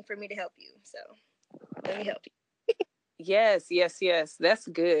near me for me to help you. So let me help you. Yes. That's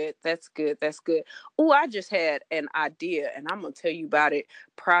good. Oh, I just had an idea and I'm going to tell you about it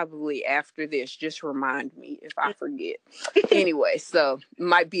probably after this. Just remind me if I forget. Anyway, so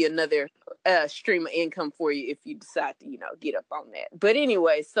might be another stream of income for you if you decide to, get up on that. But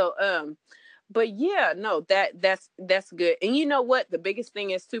anyway, so but yeah, no, that's good. And you know what? The biggest thing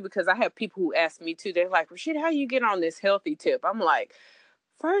is too, because I have people who ask me too, they're like, Rashida, how you get on this healthy tip? I'm like,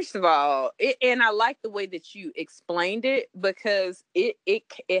 first of all, and I like the way that you explained it, because it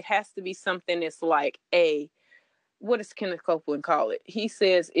has to be something that's like what does Kenneth Copeland call it? He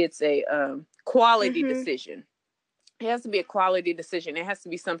says it's a quality decision. It has to be a quality decision. It has to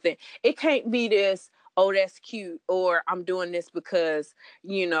be something. It can't be this, oh, that's cute, or I'm doing this because,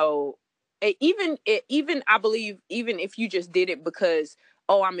 even I believe, even if you just did it because,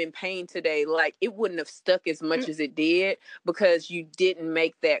 oh, I'm in pain today, like, it wouldn't have stuck as much as it did because you didn't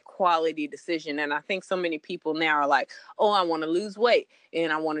make that quality decision. And I think so many people now are like, oh, I want to lose weight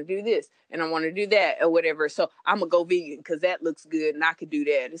and I want to do this and I want to do that or whatever, so I'm gonna go vegan because that looks good and I could do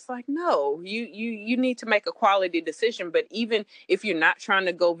that. It's like, no, you need to make a quality decision. But even if you're not trying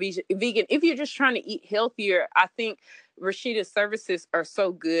to go vegan, if you're just trying to eat healthier, I think Rashida's services are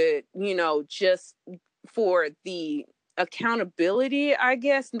so good, just for the accountability, I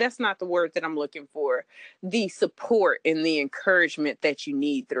guess. That's not the word that I'm looking for. The support and the encouragement that you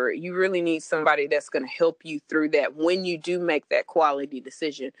need through it. You really need somebody that's going to help you through that when you do make that quality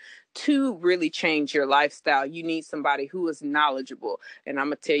decision to really change your lifestyle. You need somebody who is knowledgeable. And I'm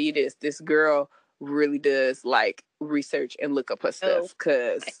going to tell you this girl really does like research and look up her stuff,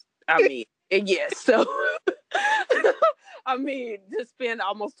 because yes. So I mean, to spend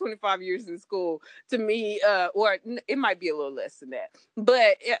almost 25 years in school, to me, or it might be a little less than that,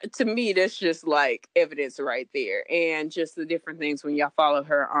 but to me, that's just like evidence right there. And just the different things, when y'all follow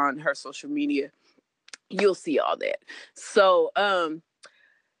her on her social media, you'll see all that. So,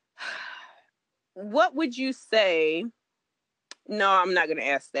 what would you say? No, I'm not going to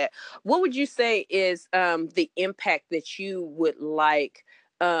ask that. What would you say is the impact that you would like,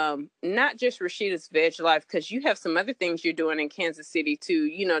 not just Rashida's Veg Life, because you have some other things you're doing in Kansas City too,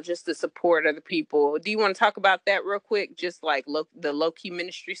 just to support other people. Do you want to talk about that real quick? Just like the low-key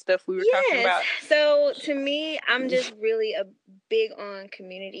ministry stuff we were talking about? So to me, I'm just really a big on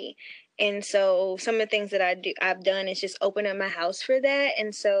community. And so some of the things that I've done is just open up my house for that.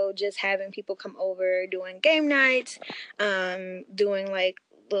 And so just having people come over, doing game nights, doing like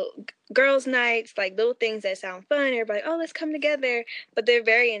little girls' nights, like little things that sound fun. Everybody, oh, let's come together. But they're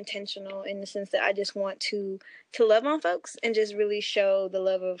very intentional in the sense that I just want to love on folks and just really show the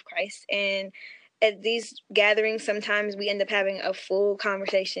love of Christ. And at these gatherings, sometimes we end up having a full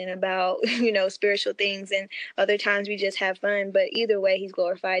conversation about, spiritual things, and other times we just have fun. But either way, he's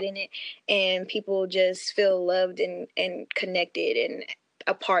glorified in it, and people just feel loved and connected and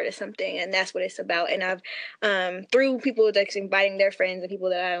a part of something. And that's what it's about. And I've, through people that's inviting their friends and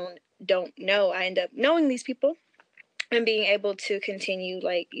people that I don't know, I end up knowing these people and being able to continue,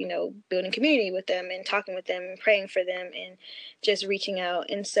 building community with them and talking with them and praying for them and just reaching out.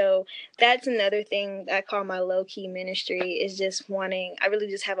 And so that's another thing I call my low-key ministry, is just I really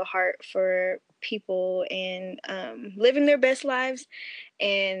just have a heart for people and living their best lives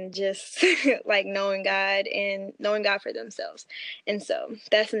and just like knowing God for themselves. And so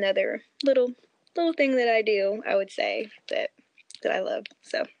that's another little thing that I do, I would say, that I love.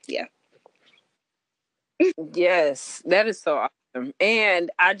 So, yeah. Yes, that is so awesome.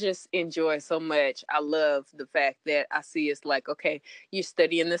 And I just enjoy so much. I love the fact that I see it's like, okay, you're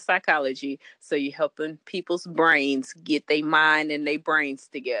studying the psychology, so you're helping people's brains get their mind and their brains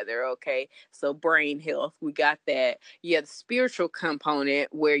together. Okay, so brain health, we got that. You have the spiritual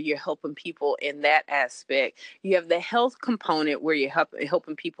component where you're helping people in that aspect. You have the health component where you're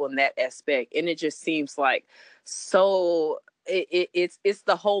helping people in that aspect. And it just seems like so it's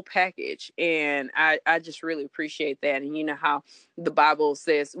the whole package, and I just really appreciate that. And you know how the Bible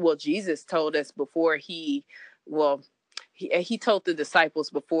says, well, Jesus told us before he told the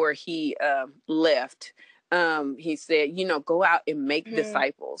disciples before he left, he said, go out and make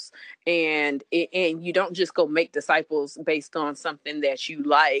disciples, and you don't just go make disciples based on something that you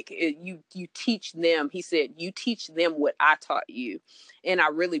like. You teach them. He said, you teach them what I taught you, and I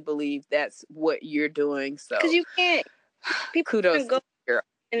really believe that's what you're doing. So because you can't. People kudos to you.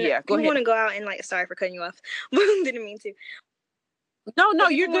 Yeah, go ahead. People want to go out and sorry for cutting you off. Didn't mean to. No,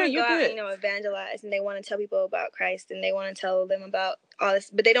 you're good. You're good. Out, evangelize, and they want to tell people about Christ, and they want to tell them about all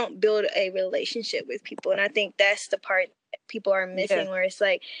this, but they don't build a relationship with people. And I think that's the part that people are missing, where it's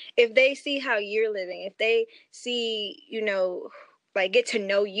like, if they see how you're living, if they see, get to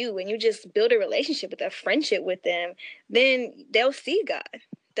know you, and you just build a relationship with a friendship with them, then they'll see God.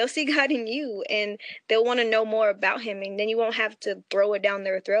 They'll see God in you, and they'll want to know more about him. And then you won't have to throw it down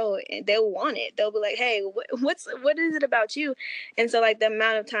their throat, and they'll want it. They'll be like, hey, what is it about you? And so the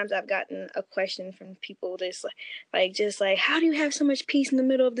amount of times I've gotten a question from people just like, how do you have so much peace in the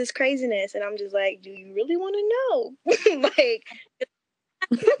middle of this craziness? And I'm just like, do you really want to know?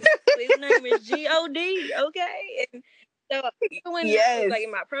 His name is G-O-D, okay? And so when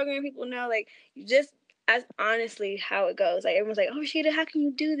in my program, people know, you just, that's honestly how it goes. Everyone's like, oh, Rashida, how can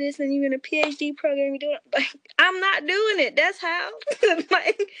you do this? And you're in a PhD program, you do it. I'm not doing it. That's how.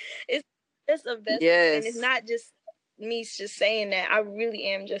 It's just a vessel. Yes. And it's not just me just saying that. I really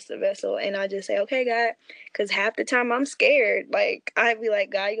am just a vessel. And I just say, okay, God, because half the time I'm scared. I'd be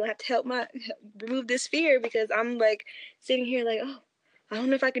like, God, you're going to have to remove this fear, because I'm sitting here oh, I don't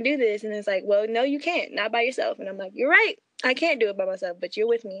know if I can do this. And it's like, well, no, you can't. Not by yourself. And I'm like, you're right. I can't do it by myself, but you're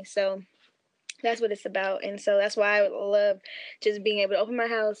with me. So that's what it's about. And so that's why I love just being able to open my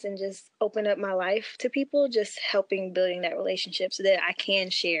house and just open up my life to people, just helping building that relationship so that I can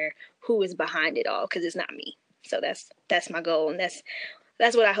share who is behind it all, because it's not me. So that's my goal, and that's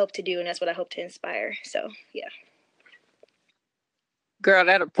what I hope to do, and that's what I hope to inspire. So, yeah. Girl,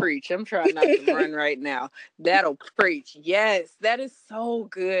 that'll preach. I'm trying not to run right now. That'll preach. Yes, that is so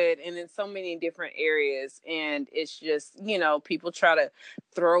good. And in so many different areas. And it's just, people try to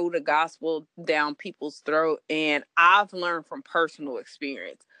throw the gospel down people's throat. And I've learned from personal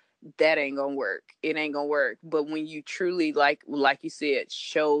experience, that ain't gonna work. It ain't gonna work. But when you truly, like you said,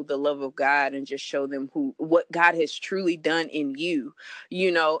 show the love of God and just show them what God has truly done in you,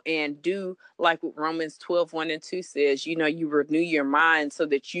 and do like what Romans 12:1-2 says, you renew your mind so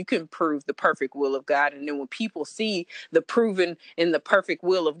that you can prove the perfect will of God. And then when people see the proven and the perfect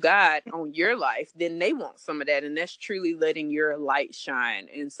will of God on your life, then they want some of that. And that's truly letting your light shine.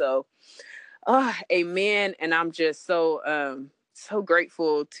 And so, amen. And I'm just so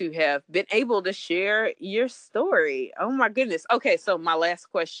grateful to have been able to share your story. Oh my goodness. Okay, so my last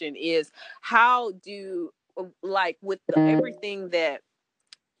question is, how do, with everything that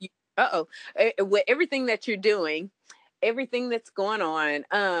with everything that you're doing, everything that's going on,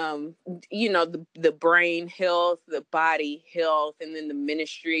 the brain health, the body health, and then the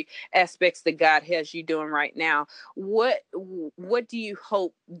ministry aspects that God has you doing right now. What do you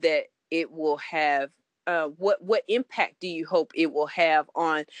hope that it will have? What impact do you hope it will have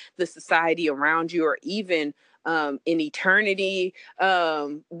on the society around you, or even in eternity,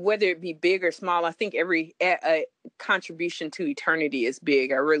 whether it be big or small? I think every contribution to eternity is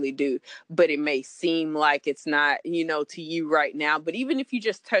big. I really do. But it may seem like it's not, to you right now. But even if you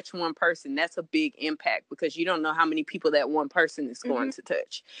just touch one person, that's a big impact, because you don't know how many people that one person is going to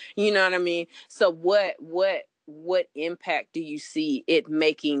touch. You know what I mean? So what impact do you see it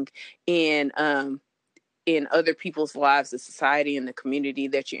making in other people's lives, the society and the community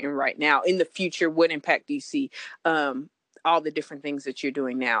that you're in right now? In the future, what impact do you see all the different things that you're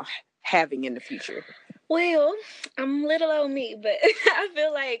doing now having in the future? Well, I'm little old me, but I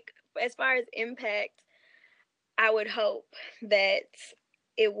feel like as far as impact, I would hope that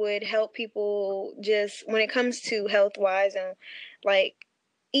it would help people just when it comes to health wise, and like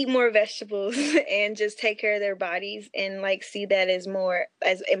eat more vegetables and just take care of their bodies, and like see that as more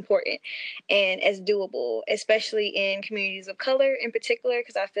as important and as doable, especially in communities of color in particular,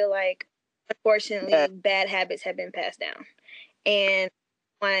 because I feel like unfortunately bad habits have been passed down, and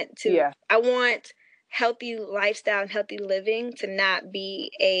I want healthy lifestyle and healthy living to not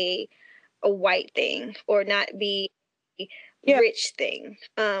be a white thing, or not be a rich thing,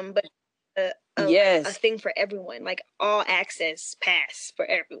 but a thing for everyone, like all access pass for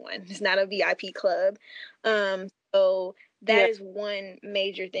everyone. It's not a VIP club. So that is one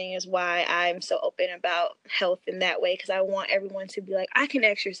major thing, is why I'm so open about health in that way, because I want everyone to be like, I can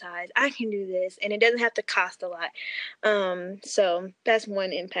exercise, I can do this, and it doesn't have to cost a lot. So that's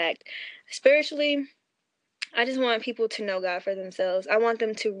one impact. Spiritually, I just want people to know God for themselves. I want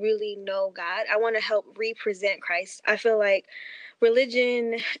them to really know God. I want to help represent Christ. I feel like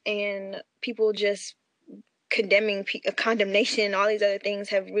religion and people just condemning condemnation, all these other things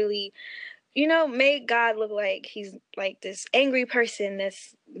have really, made God look like he's like this angry person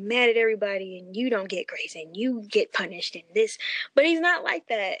that's mad at everybody, and you don't get grace and you get punished and this. But he's not like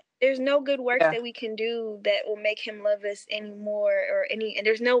that. There's no good works that we can do that will make him love us any more, and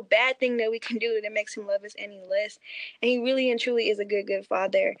there's no bad thing that we can do that makes him love us any less. And he really and truly is a good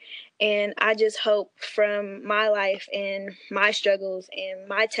father. And I just hope from my life and my struggles and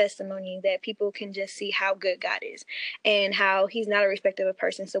my testimony that people can just see how good God is, and how he's not a respecter of a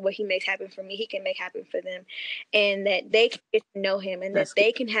person. So what he makes happen for me, he can make happen for them, and that they can get to know him, and that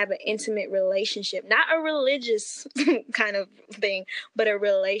they can have an intimate relationship, not a religious kind of thing, but a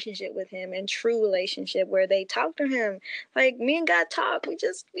relationship with him, and true relationship where they talk to him like me and God talk. We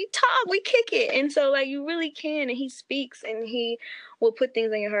talk, we kick it. And so like you really can, and he speaks, and he will put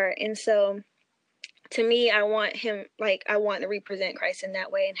things on your heart. And so to me, I want to represent Christ in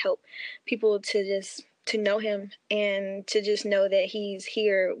that way, and help people to know him, and to just know that he's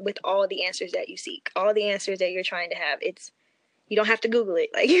here with all the answers that you seek, all the answers that you're trying to have. You don't have to Google it.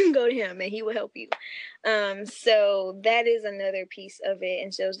 Like, you can go to him and he will help you. So that is another piece of it.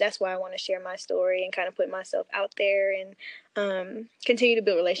 And so that's why I want to share my story and kind of put myself out there, and continue to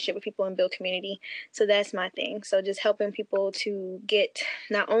build relationship with people and build community. So that's my thing. So just helping people to get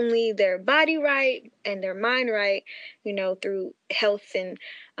not only their body right and their mind right, through health and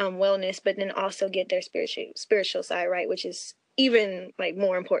wellness, but then also get their spiritual side right, which is even like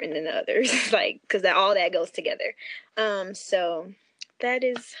more important than the others, like, because all that goes together. So that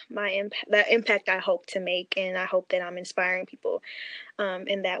is my impact I hope to make, and I hope that I'm inspiring people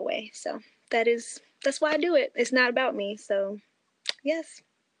in that way. So that's why I do it. It's not about me. So yes,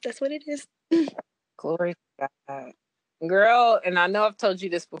 that's what it is. Glory to God. Girl, and I know I've told you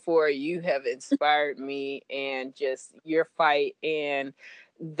this before, you have inspired me, and just your fight, and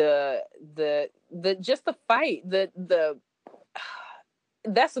the just the fight, the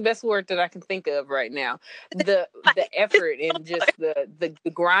that's the best word that I can think of right now. The effort and just the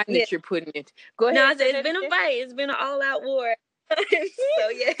grind that you're putting into. Go ahead. No, it's been a fight. It's been an all-out war. So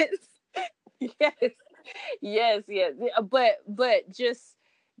yes. But just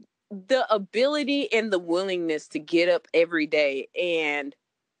the ability and the willingness to get up every day and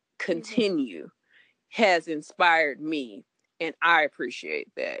continue has inspired me. And I appreciate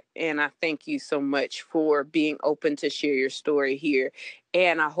that. And I thank you so much for being open to share your story here.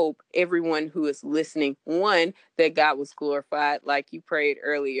 And I hope everyone who is listening, one, that God was glorified like you prayed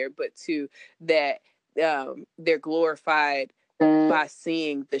earlier, but two, that they're glorified by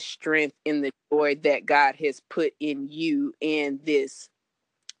seeing the strength and the joy that God has put in you in this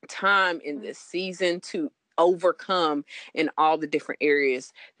time, in this season, to overcome in all the different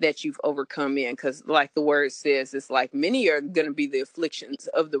areas that you've overcome in. Because like the word says, it's like many are going to be the afflictions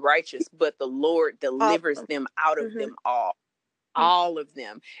of the righteous, but the Lord delivers them out of them all of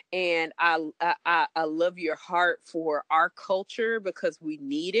them. And I love your heart for our culture because we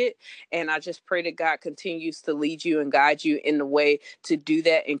need it. And I just pray that God continues to lead you and guide you in the way to do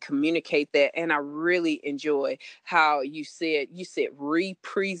that and communicate that. And I really enjoy how you said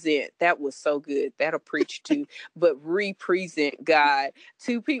represent. That was so good. That'll preach too. But represent God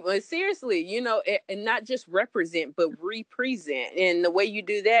to people. And seriously, you know, and not just represent, but represent. And the way you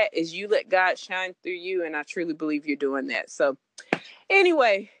do that is you let God shine through you. And I truly believe you're doing that. So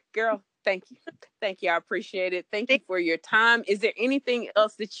anyway, girl, thank you. Thank you. I appreciate it. Thank you for your time. Is there anything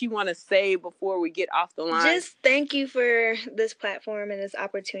else that you want to say before we get off the line? Just thank you for this platform and this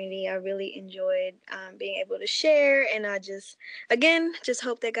opportunity. I really enjoyed being able to share. And I just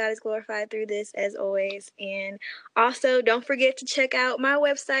hope that God is glorified through this as always. And also, don't forget to check out my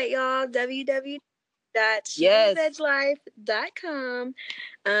website, y'all, www.shidavegelife.com.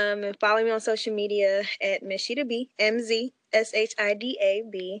 And follow me on social media at Rashida B,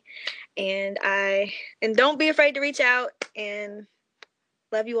 MZSHIDAB. And don't be afraid to reach out, and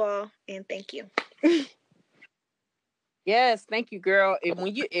love you all, and thank you. Yes, thank you, girl. And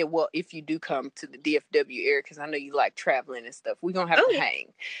if you do come to the DFW area, because I know you like traveling and stuff, we're gonna have to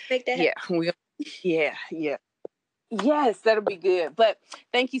hang. Make that happen. Yeah. Yes, that'll be good. But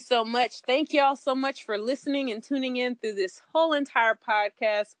thank you so much. Thank y'all so much for listening and tuning in through this whole entire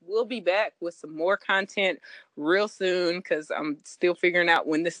podcast. We'll be back with some more content real soon because I'm still figuring out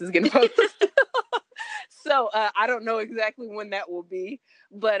when this is going to post. So I don't know exactly when that will be.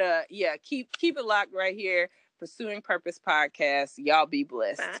 But keep it locked right here. Pursuing Purpose Podcast. Y'all be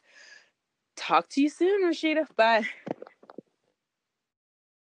blessed. Bye. Talk to you soon, Rashida. Bye.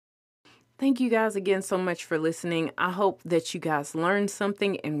 Thank you guys again so much for listening. I hope that you guys learned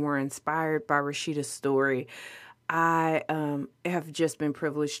something and were inspired by Rashida's story. I have just been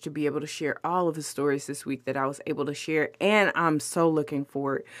privileged to be able to share all of the stories this week that I was able to share. And I'm so looking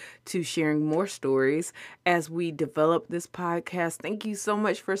forward to sharing more stories as we develop this podcast. Thank you so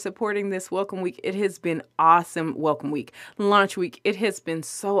much for supporting this Welcome Week. It has been awesome. Welcome Week, Launch Week. It has been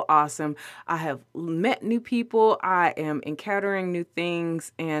so awesome. I have met new people. I am encountering new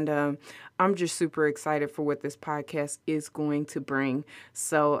things. And I'm just super excited for what this podcast is going to bring.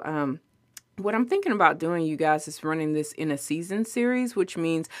 So, what I'm thinking about doing, you guys, is running this in a season series, which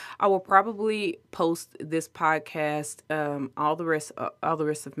means I will probably post this podcast all the rest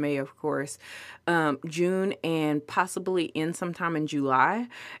of May, of course, June, and possibly in sometime in July.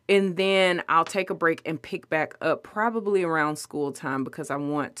 And then I'll take a break and pick back up probably around school time because I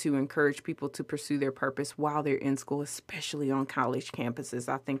want to encourage people to pursue their purpose while they're in school, especially on college campuses.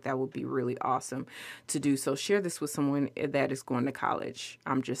 I think that would be really awesome to do. So share this with someone that is going to college.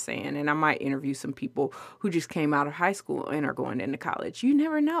 I'm just saying. And I might interview some people who just came out of high school and are going into college. You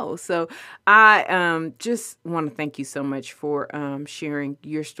never know. So I just want to thank you so much for sharing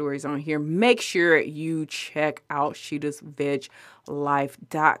your stories on here. Make sure you check out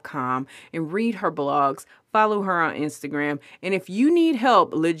shidavegelife.com and read her blogs. Follow her on Instagram. And if you need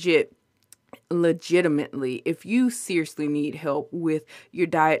help, legitimately, if you seriously need help with your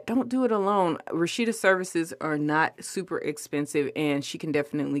diet, don't do it alone. Rashida's services are not super expensive, and she can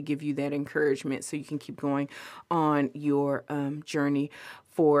definitely give you that encouragement so you can keep going on your journey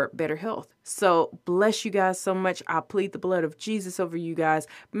for better health. So bless you guys so much. I plead the blood of Jesus over you guys.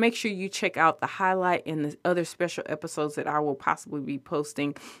 Make sure you check out the highlight and the other special episodes that I will possibly be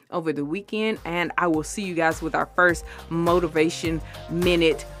posting over the weekend. And I will see you guys with our first 1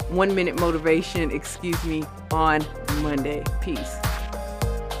 minute motivation, on Monday. Peace.